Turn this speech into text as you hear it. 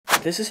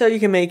This is how you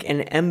can make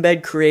an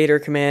embed creator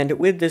command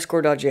with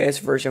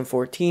Discord.js version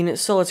 14,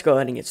 so let's go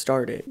ahead and get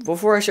started.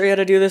 Before I show you how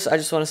to do this, I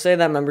just want to say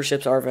that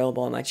memberships are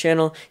available on my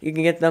channel. You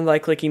can get them by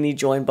clicking the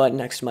join button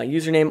next to my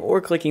username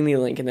or clicking the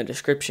link in the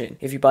description.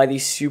 If you buy the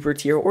super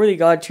tier or the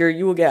god tier,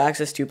 you will get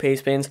access to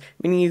pastebins,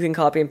 meaning you can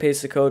copy and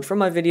paste the code from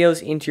my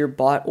videos into your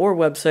bot or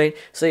website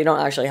so you don't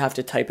actually have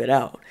to type it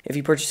out. If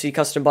you purchase the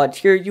custom bot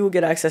tier, you will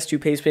get access to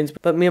pastebins,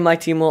 but me and my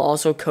team will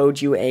also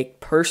code you a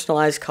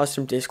personalized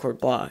custom Discord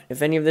bot.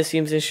 If any of this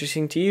seems interesting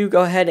to you,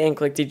 go ahead and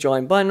click the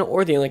join button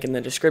or the link in the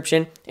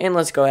description, and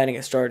let's go ahead and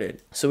get started.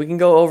 So we can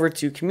go over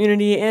to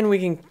community and we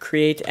can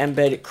create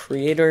embed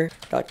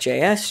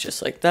creator.js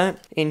just like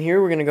that. In here,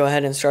 we're going to go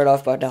ahead and start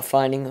off by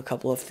defining a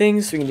couple of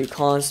things. We can do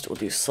const, we'll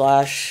do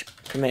slash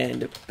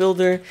command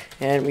builder,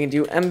 and we can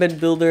do embed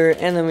builder,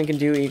 and then we can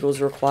do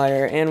equals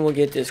require, and we'll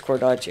get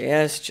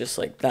discord.js just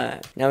like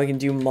that. Now we can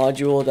do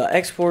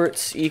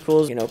module.exports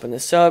equals, you can open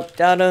this up,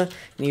 data,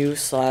 new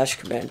slash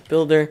command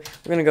builder.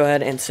 We're going to go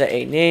ahead and set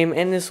a name,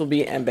 and this will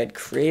be embed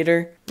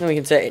creator. Then we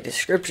can set a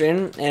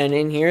description, and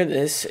in here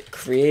this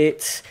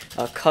creates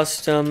a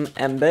custom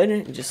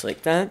embed just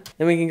like that.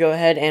 Then we can go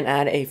ahead and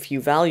add a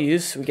few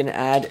values. So we can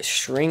add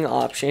string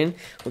option,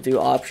 we'll do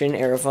option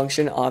arrow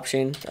function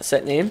option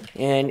set name,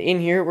 and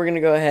in here we're going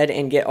to go ahead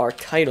and get our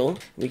title.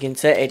 We can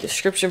set a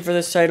description for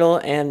this title,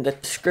 and the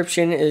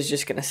description is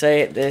just going to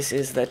say this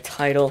is the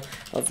title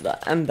of the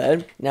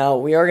embed. Now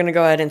we are going to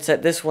go ahead and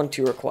set this one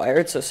to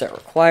required, so set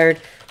required,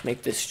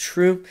 make this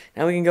true.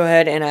 Now we can go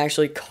ahead and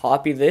actually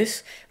copy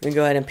this. We can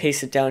go ahead and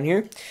paste it down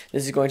here.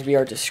 This is going to be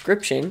our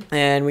description,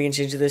 and we can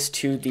change this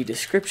to the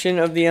description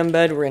of the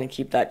embed. We're going to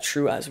keep that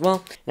true as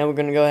well. Now we're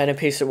going to go ahead and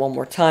paste it one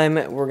more time.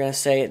 We're going to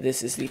say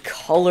this is the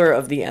color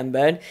of the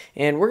embed,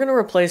 and we're going to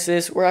replace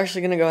this. We're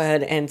actually going to go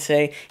ahead and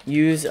say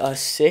use a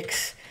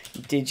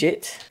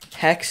 6-digit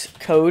hex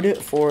code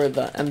for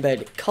the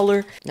embed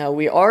color. Now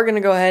we are going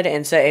to go ahead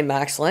and set a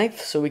max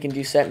length, so we can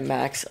do set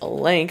max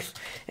length,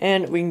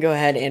 and we can go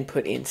ahead and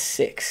put in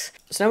 6.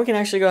 So now we can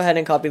actually go ahead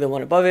and copy the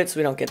one above it so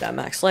we don't get that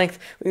max length.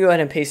 We can go ahead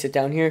and paste it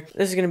down here.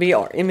 This is going to be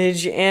our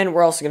image, and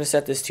we're also going to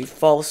set this to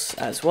false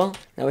as well.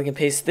 Now we can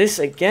paste this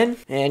again,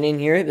 and in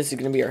here this is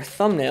going to be our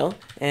thumbnail,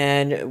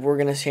 and we're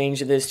going to change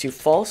this to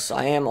false.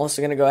 I am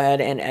also going to go ahead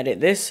and edit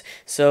this,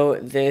 so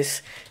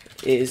this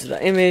is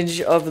the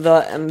image of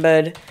the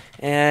embed,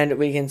 and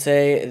we can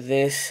say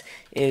this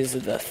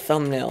is the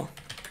thumbnail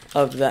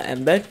of the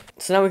embed.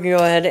 So now we can go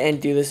ahead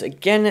and do this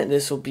again.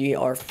 This will be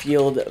our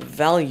field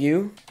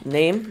value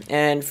name,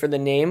 and for the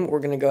name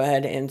we're going to go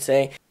ahead and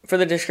say, for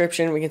the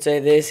description we can say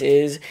this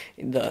is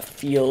the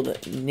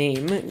field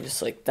name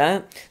just like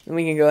that. Then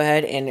we can go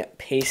ahead and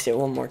paste it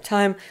one more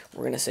time.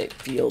 We're going to say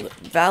field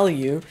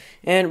value,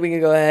 and we can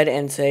go ahead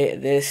and say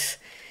this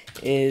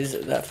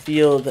is the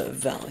field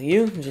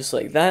value just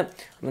like that.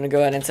 I'm going to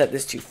go ahead and set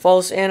this to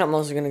false, and I'm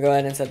also going to go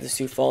ahead and set this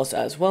to false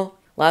as well.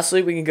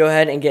 Lastly, we can go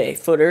ahead and get a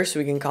footer, so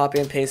we can copy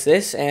and paste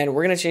this, and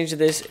we're going to change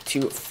this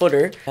to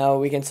footer. Now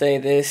we can say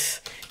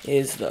this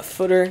is the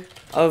footer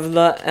of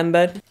the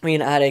embed. We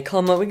can add a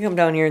comma. We can come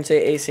down here and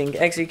say async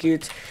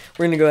executes.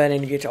 We're going to go ahead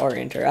and get to our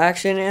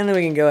interaction, and then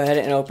we can go ahead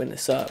and open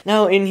this up.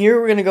 Now in here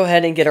we're going to go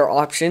ahead and get our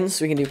options.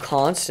 So we can do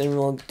const, and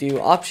we'll do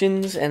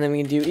options, and then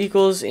we can do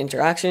equals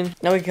interaction.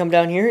 Now we can come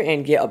down here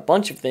and get a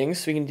bunch of things.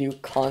 So we can do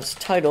const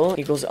title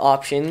equals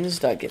options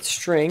dot get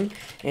string,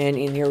 and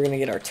in here we're going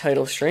to get our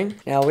title string.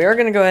 Now we are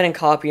going to go ahead and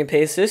copy and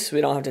paste this so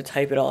we don't have to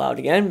type it all out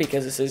again,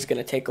 because this is going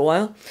to take a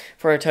while.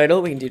 For our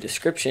title we can do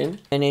description,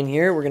 and in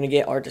here we're going to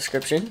get our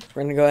description.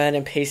 We're going to go ahead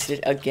and paste it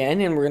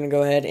again, and we're going to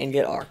go ahead and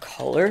get our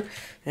color,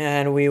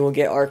 and we will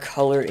get our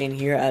color in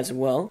here as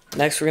well.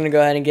 Next we're going to go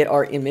ahead and get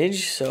our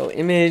image. So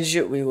image,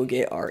 we will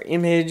get our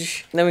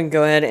image, and then we can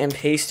go ahead and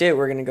paste it.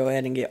 We're going to go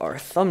ahead and get our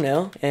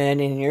thumbnail,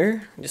 and in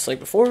here just like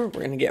before we're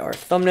going to get our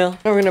thumbnail.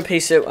 Now we're going to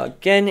paste it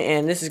again,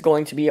 and this is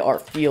going to be our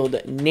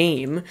field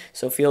name,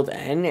 so field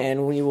n,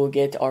 and we will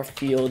get our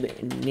field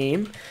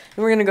name.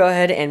 And we're going to go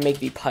ahead and make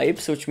the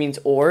pipes, which means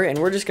or, and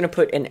we're just going to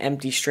put an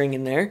empty string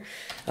in there.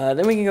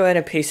 Then we can go ahead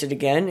and paste it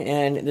again,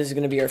 and this is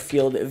going to be our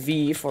field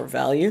v for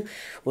value.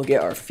 We'll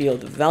get our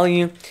field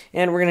value,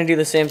 and we're going to do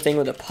the same thing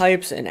with the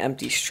pipes, an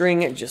empty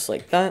string just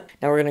like that.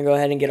 Now we're going to go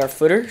ahead and get our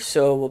footer,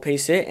 so we'll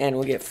paste it and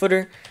we'll get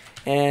footer,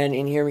 and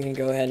in here we can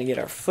go ahead and get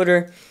our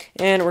footer,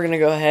 and we're going to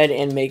go ahead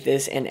and make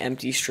this an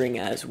empty string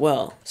as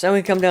well. So now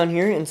we come down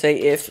here and say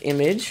if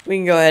image. We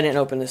can go ahead and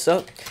open this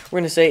up. We're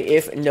going to say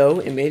if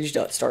no image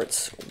dot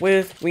starts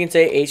with. We can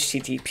say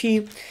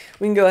HTTP.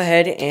 We can go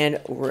ahead and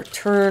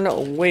return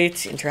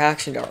await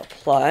interaction dot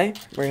reply.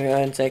 We're going to go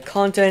ahead and say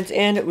content,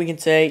 and we can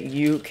say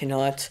you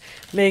cannot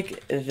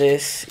make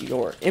this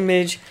your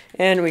image,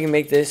 and we can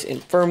make this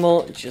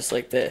informal just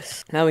like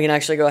this. Now we can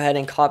actually go ahead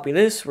and copy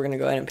this. We're going to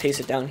go ahead and paste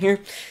it down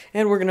here,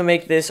 and we're going to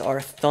make this our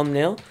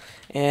thumbnail.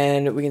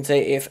 and we can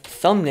say if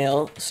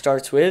thumbnail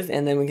starts with,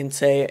 and then we can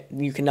say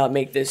you cannot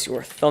make this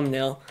your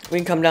thumbnail. We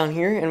can come down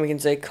here and we can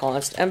say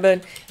const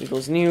embed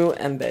equals new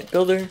embed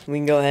builder. We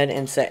can go ahead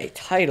and set a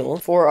title.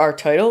 For our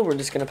title, we're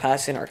just going to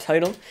pass in our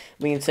title.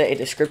 We can set a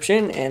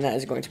description, and that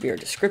is going to be our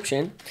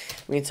description.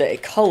 We can set a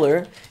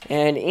color,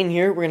 and in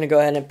here we're going to go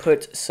ahead and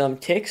put some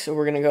ticks. So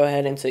we're going to go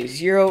ahead and say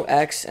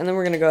 0x, and then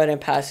we're going to go ahead and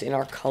pass in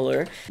our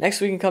color.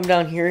 Next, we can come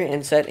down here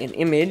and set an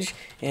image,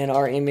 and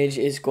our image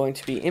is going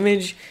to be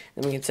image.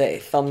 Then we can set a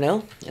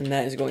thumbnail, and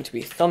that is going to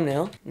be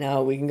thumbnail.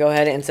 Now we can go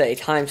ahead and set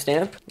a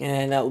timestamp,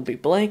 and that will be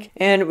blank.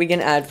 And we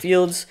can add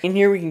fields. In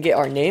here we can get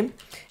our name,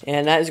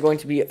 and that is going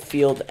to be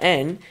field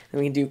N.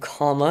 Then we can do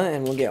comma,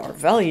 and we'll get our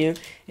value.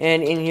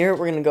 And in here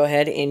we're going to go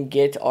ahead and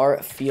get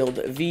our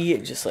field V,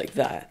 just like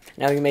that.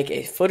 Now we can make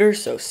a footer,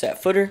 so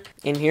set footer.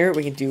 In here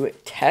we can do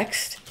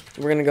text.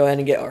 We're going to go ahead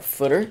and get our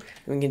footer.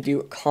 We can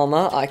do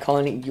comma,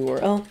 icon,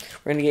 URL.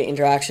 We're going to get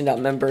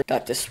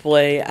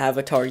interaction.member.display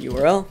avatar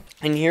URL.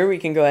 And here we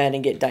can go ahead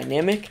and get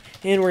dynamic,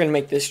 and we're going to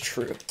make this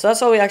true. So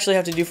that's all we actually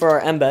have to do for our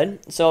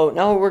embed. So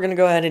now what we're going to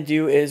go ahead and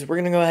do is we're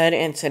going to go ahead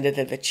and send it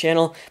to the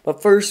channel.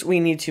 But first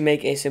we need to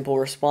make a simple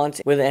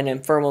response with an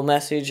ephemeral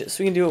message.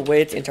 So we can do it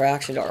with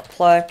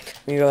interaction.reply.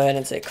 We can go ahead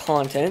and say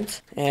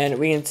content, and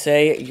we can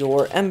say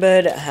your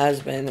embed has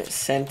been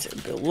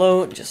sent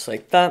below, just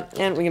like that.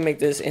 And we can make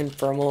this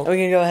ephemeral. And we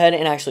can go ahead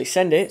and actually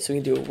send it. So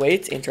we can do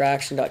await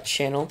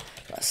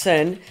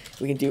interaction.channel.send.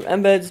 We can do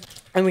embeds.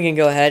 And we can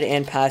go ahead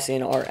and pass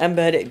in our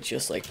embed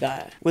just like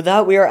that. With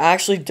that, we are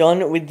actually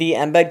done with the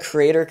embed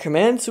creator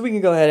command, so we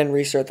can go ahead and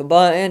restart the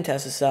bot and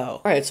test this out.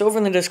 Alright, so over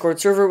in the Discord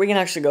server, we can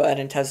actually go ahead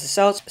and test this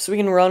out. So we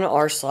can run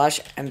our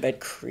 /embed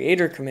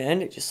creator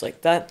command just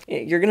like that.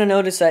 You're going to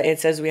notice that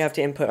it says we have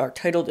to input our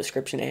title,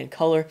 description, and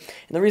color.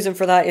 And the reason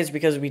for that is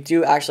because we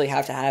do actually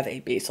have to have a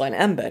baseline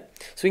embed.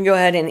 So we can go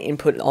ahead and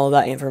input all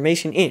that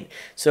information in.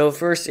 So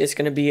first, it's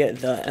going to be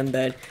the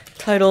embed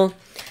title.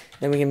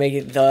 Then we can make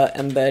it the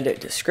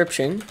embed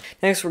description.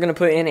 Next, we're going to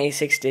put in a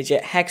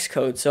 6-digit hex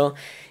code. So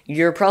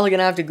you're probably going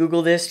to have to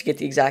Google this to get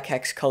the exact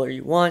hex color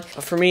you want.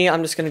 But for me,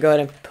 I'm just going to go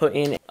ahead and put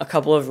in a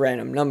couple of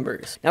random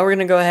numbers. Now we're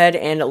going to go ahead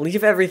and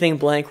leave everything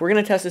blank. We're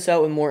going to test this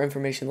out with more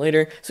information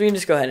later. So we can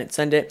just go ahead and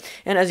send it.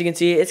 And as you can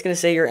see, it's going to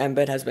say your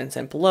embed has been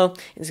sent below.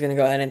 It's going to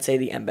go ahead and say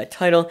the embed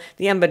title,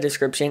 the embed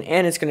description,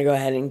 and it's going to go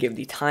ahead and give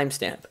the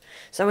timestamp.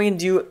 So now we can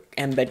do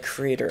embed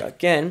creator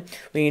again.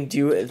 We can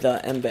do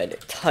the embed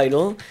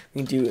title.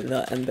 We can do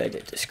the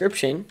embed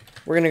description.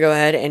 We're going to go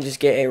ahead and just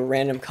get a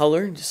random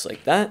color, just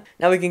like that.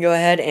 Now we can go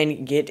ahead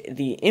and get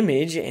the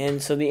image.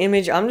 And so the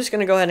image, I'm just going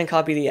to go ahead and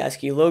copy the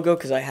ASCII logo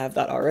because I have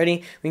that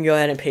already. We can go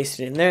ahead and paste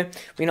it in there.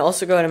 We can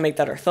also go ahead and make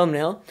that our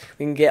thumbnail.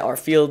 We can get our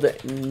field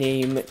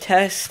name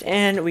test,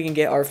 and we can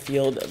get our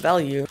field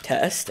value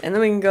test. And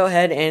then we can go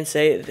ahead and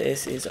say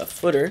this is a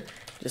footer.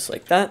 Just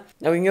like that.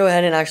 Now we can go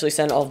ahead and actually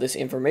send all of this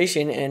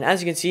information, and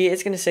as you can see,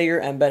 it's going to say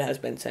your embed has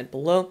been sent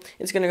below.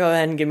 It's going to go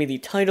ahead and give me the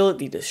title,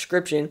 the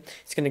description.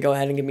 It's going to go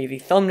ahead and give me the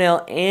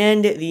thumbnail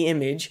and the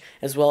image,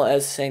 as well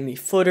as saying the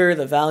footer,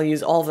 the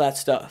values, all of that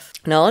stuff.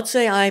 Now let's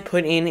say I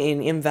put in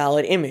an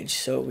invalid image.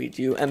 So we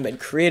do embed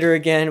creator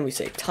again. We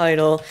say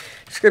title,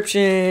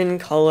 description,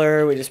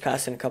 color. We just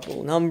pass in a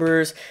couple of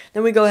numbers.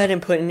 Then we go ahead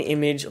and put an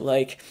image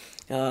like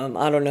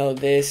I don't know,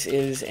 this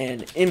is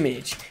an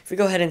image. If we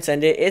go ahead and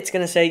send it, it's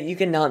going to say you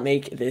cannot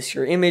make this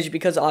your image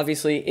because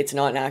obviously it's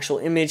not an actual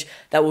image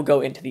that will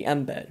go into the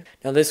embed.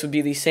 Now this would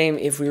be the same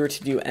if we were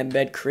to do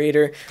embed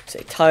creator,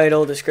 say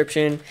title,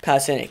 description,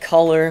 pass in a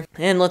color,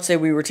 and let's say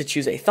we were to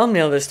choose a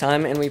thumbnail this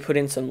time and we put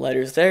in some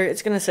letters there,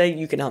 it's going to say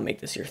you cannot make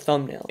this your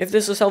thumbnail. If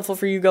this was helpful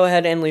for you, go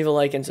ahead and leave a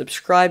like and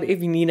subscribe.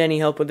 If you need any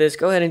help with this,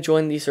 go ahead and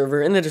join the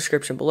server in the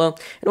description below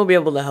and we'll be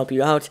able to help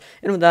you out.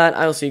 And with that,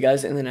 I will see you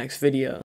guys in the next video.